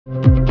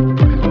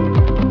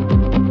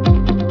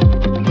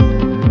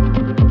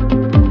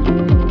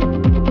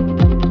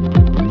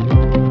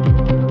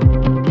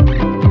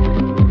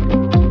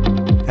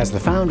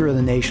founder of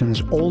the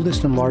nation's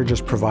oldest and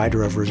largest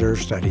provider of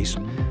reserve studies,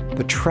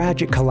 the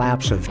tragic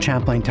collapse of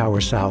Champlain Tower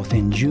South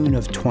in June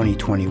of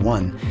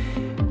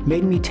 2021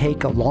 made me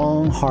take a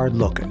long, hard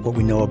look at what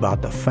we know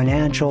about the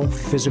financial,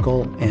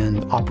 physical,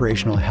 and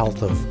operational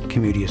health of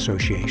community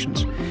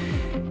associations.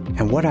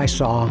 And what I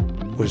saw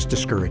was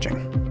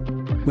discouraging.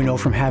 We know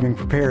from having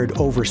prepared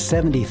over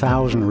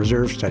 70,000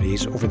 reserve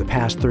studies over the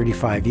past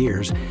 35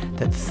 years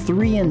that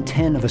 3 in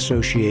 10 of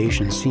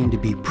associations seem to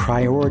be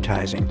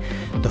prioritizing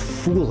the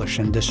foolish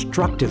and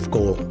destructive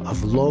goal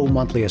of low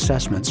monthly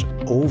assessments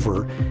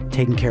over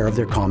taking care of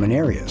their common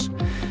areas.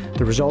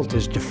 The result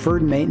is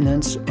deferred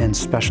maintenance and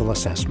special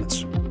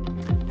assessments.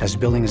 As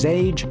buildings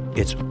age,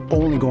 it's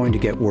only going to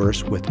get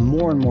worse, with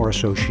more and more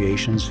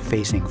associations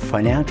facing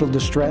financial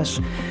distress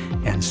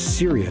and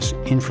serious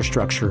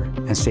infrastructure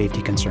and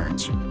safety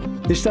concerns.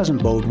 This doesn't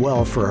bode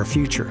well for our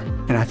future,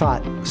 and I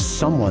thought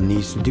someone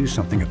needs to do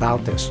something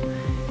about this.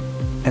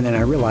 And then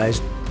I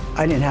realized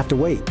I didn't have to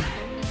wait.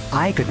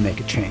 I could make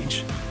a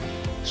change.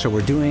 So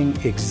we're doing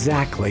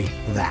exactly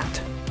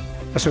that.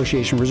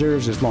 Association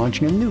Reserves is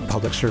launching a new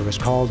public service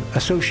called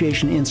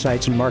Association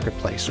Insights and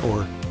Marketplace,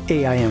 or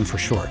AIM for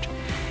short.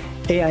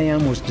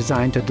 AIM was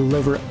designed to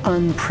deliver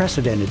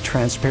unprecedented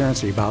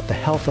transparency about the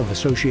health of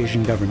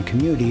association-governed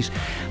communities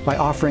by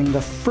offering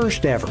the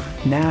first ever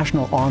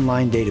national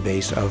online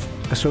database of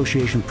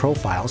association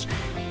profiles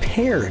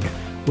paired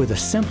with a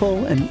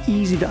simple and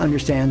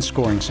easy-to-understand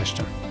scoring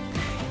system.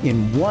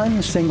 In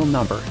one single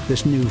number,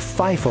 this new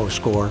FiPhO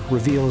Score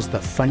reveals the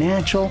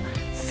financial,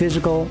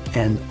 physical,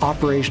 and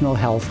operational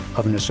health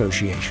of an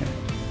association.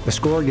 The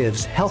score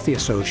gives healthy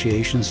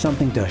associations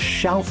something to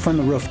shout from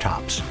the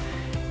rooftops,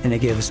 and it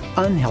gives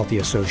unhealthy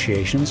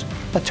associations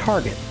a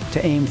target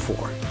to aim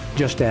for.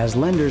 Just as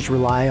lenders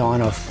rely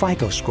on a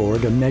FICO score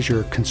to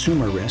measure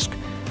consumer risk,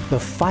 the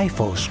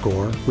FiPhO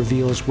score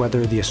reveals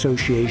whether the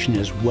association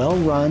is well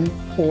run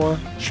or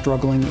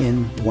struggling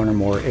in one or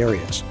more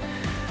areas.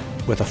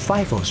 With a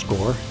FiPhO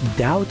score,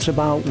 doubts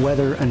about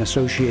whether an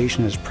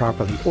association is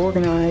properly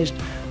organized,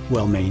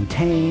 well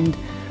maintained,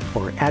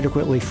 or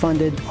adequately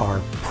funded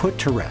are put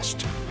to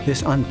rest.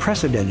 This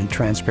unprecedented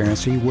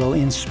transparency will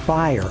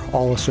inspire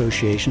all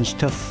associations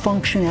to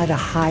function at a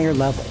higher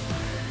level.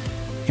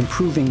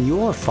 Improving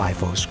your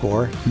FiPhO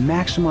score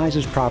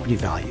maximizes property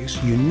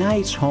values,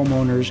 unites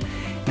homeowners,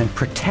 and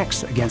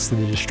protects against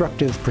the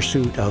destructive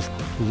pursuit of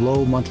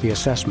low monthly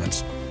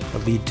assessments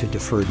that lead to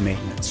deferred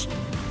maintenance.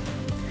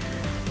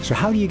 So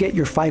how do you get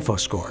your FiPhO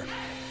score?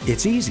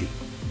 It's easy.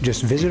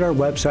 Just visit our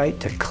website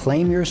to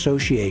claim your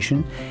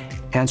association,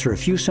 answer a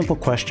few simple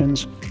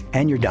questions,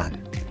 and you're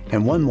done.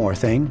 And one more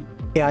thing,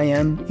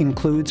 AIM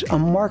includes a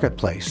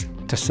marketplace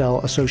to sell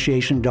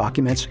association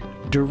documents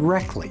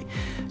directly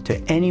to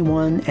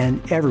anyone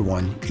and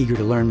everyone eager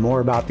to learn more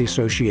about the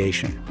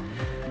association.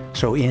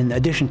 So in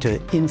addition to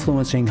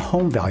influencing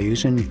home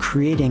values and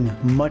creating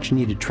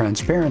much-needed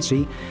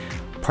transparency,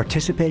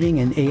 participating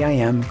in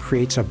AIM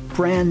creates a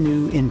brand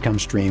new income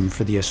stream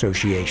for the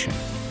association.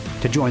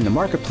 To join the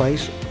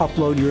marketplace,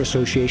 upload your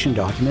association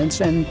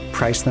documents and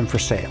price them for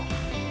sale.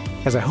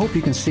 As I hope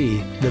you can see,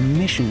 the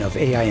mission of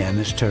AIM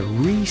is to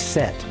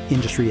reset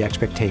industry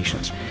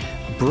expectations,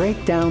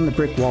 break down the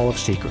brick wall of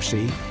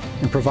secrecy,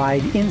 and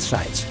provide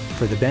insights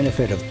for the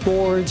benefit of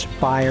boards,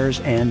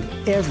 buyers, and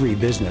every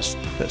business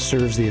that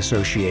serves the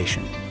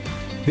association.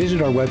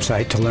 Visit our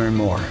website to learn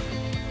more.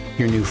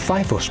 Your new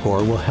FiPhO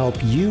score will help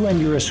you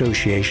and your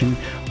association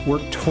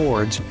work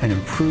towards an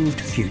improved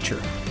future.